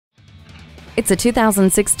It's a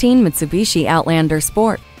 2016 Mitsubishi Outlander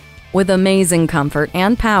Sport. With amazing comfort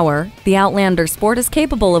and power, the Outlander Sport is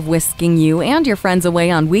capable of whisking you and your friends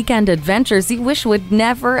away on weekend adventures you wish would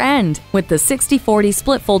never end. With the 60/40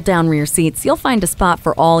 split fold-down rear seats, you'll find a spot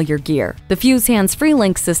for all your gear. The Fuse hands-free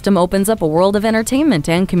link system opens up a world of entertainment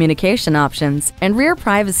and communication options, and rear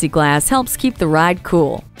privacy glass helps keep the ride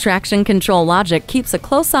cool. Traction control logic keeps a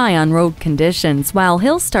close eye on road conditions, while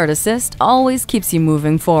Hill Start Assist always keeps you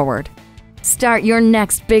moving forward. Start your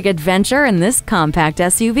next big adventure in this compact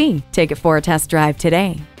SUV. Take it for a test drive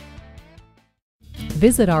today.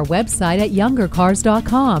 Visit our website at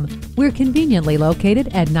youngercars.com. We're conveniently located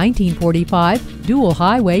at 1945 Dual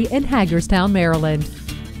Highway in Hagerstown, Maryland.